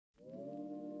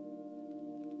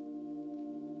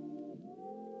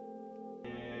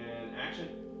action.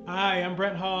 Hi, I'm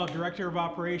Brent Hall, Director of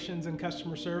Operations and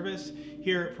Customer Service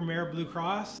here at Premera Blue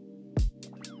Cross.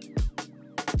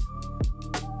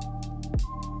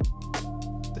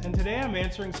 And today I'm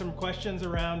answering some questions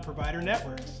around provider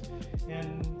networks.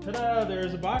 And ta-da,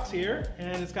 there's a box here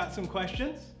and it's got some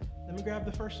questions. Let me grab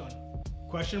the first one.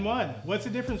 Question 1, what's the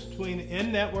difference between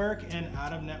in-network and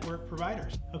out-of-network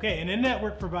providers? Okay, an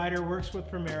in-network provider works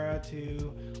with Premera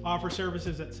to offer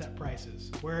services at set prices,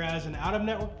 whereas an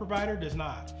out-of-network provider does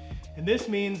not. And this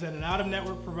means that an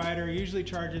out-of-network provider usually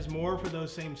charges more for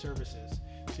those same services.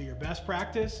 So your best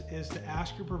practice is to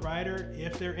ask your provider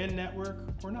if they're in-network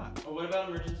or not. Well, what about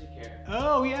emergency care?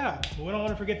 Oh yeah, we don't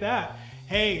want to forget that.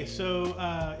 Hey, so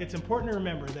it's important to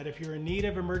remember that if you're in need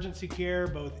of emergency care,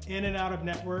 both in and out of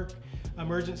network,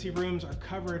 emergency rooms are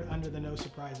covered under the No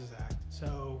Surprises Act.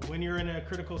 So when you're in a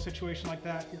critical situation like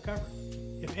that, you're covered.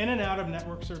 If in and out of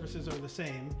network services are the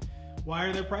same, why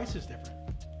are their prices different?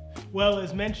 Well,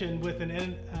 as mentioned, with an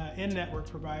in-network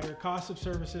provider, costs of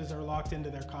services are locked into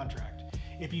their contract.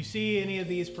 If you see any of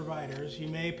these providers, you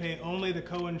may pay only the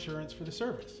co-insurance for the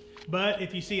service. But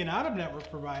if you see an out-of-network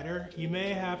provider, you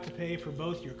may have to pay for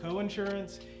both your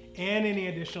co-insurance and any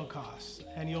additional costs,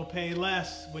 and you'll pay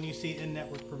less when you see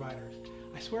in-network providers.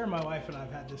 I swear my wife and I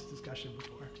have had this discussion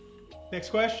before. Next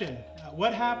question,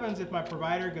 what happens if my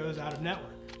provider goes out of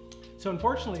network? So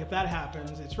unfortunately, if that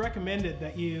happens, it's recommended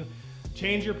that you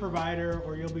change your provider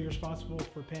or you'll be responsible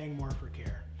for paying more for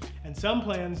care. And some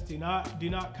plans do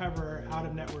not cover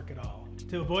out-of-network at all.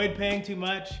 To avoid paying too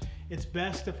much, it's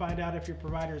best to find out if your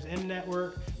provider is in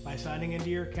network by signing into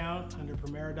your account under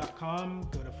Premera.com,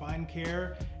 go to Find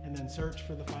Care, and then search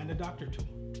for the Find a Doctor tool.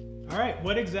 All right,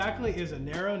 what exactly is a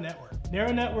narrow network?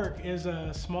 Narrow network is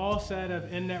a small set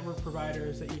of in-network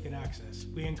providers that you can access.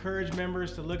 We encourage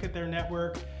members to look at their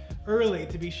network early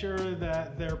to be sure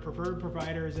that their preferred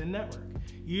provider is in network.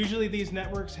 Usually these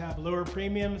networks have lower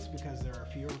premiums because there are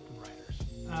fewer providers.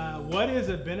 What is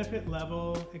a benefit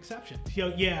level exception?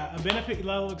 So yeah, a benefit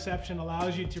level exception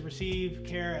allows you to receive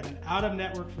care at an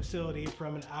out-of-network facility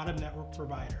from an out-of-network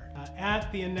provider at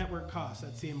the in-network cost.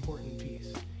 That's the important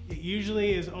piece. It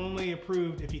usually is only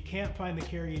approved if you can't find the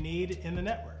care you need in the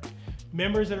network.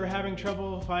 Members that are having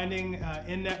trouble finding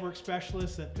in-network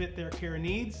specialists that fit their care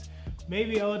needs may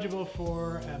be eligible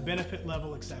for a benefit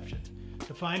level exception.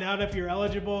 To find out if you're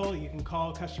eligible, you can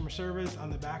call customer service on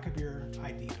the back of your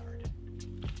ID card.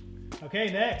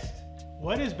 Okay, next,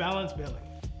 what is balance billing?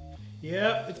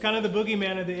 Yep, it's kind of the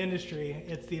boogeyman of the industry.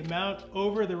 It's the amount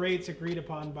over the rates agreed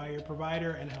upon by your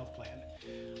provider and health plan.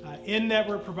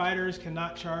 In-network providers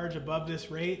cannot charge above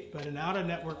this rate, but an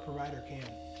out-of-network provider can.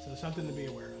 So something to be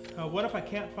aware of. What if I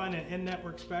can't find an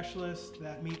in-network specialist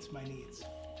that meets my needs?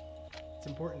 It's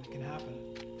important, it can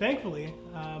happen. Thankfully,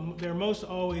 there most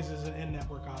always is an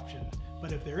in-network option.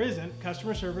 But if there isn't,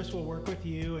 customer service will work with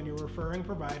you and your referring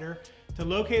provider to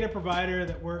locate a provider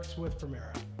that works with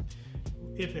Premera.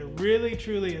 If there really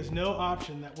truly is no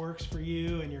option that works for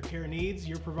you and your care needs,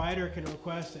 your provider can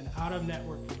request an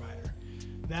out-of-network provider.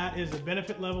 That is a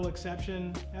benefit level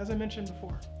exception, as I mentioned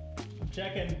before. I'm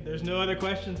checking, there's no other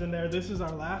questions in there. This is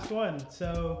our last one.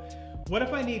 So what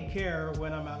if I need care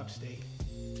when I'm out of state?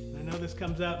 I know this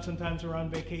comes up, sometimes we're on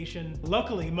vacation.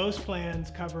 Luckily, most plans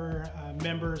cover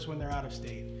members when they're out of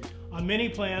state. On many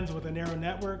plans with a narrow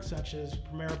network, such as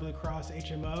Premera Blue Cross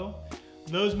HMO,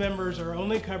 those members are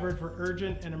only covered for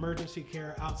urgent and emergency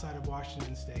care outside of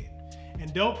Washington State.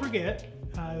 And don't forget,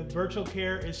 virtual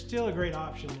care is still a great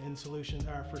option in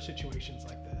for situations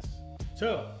like this.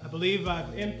 So I believe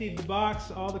I've emptied the box,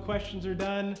 all the questions are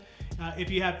done. If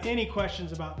you have any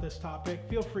questions about this topic,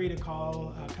 feel free to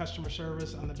call customer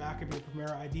service on the back of your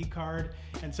Premera ID card,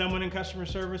 and someone in customer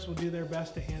service will do their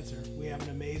best to answer. We have an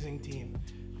amazing team.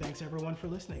 Thanks everyone for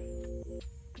listening.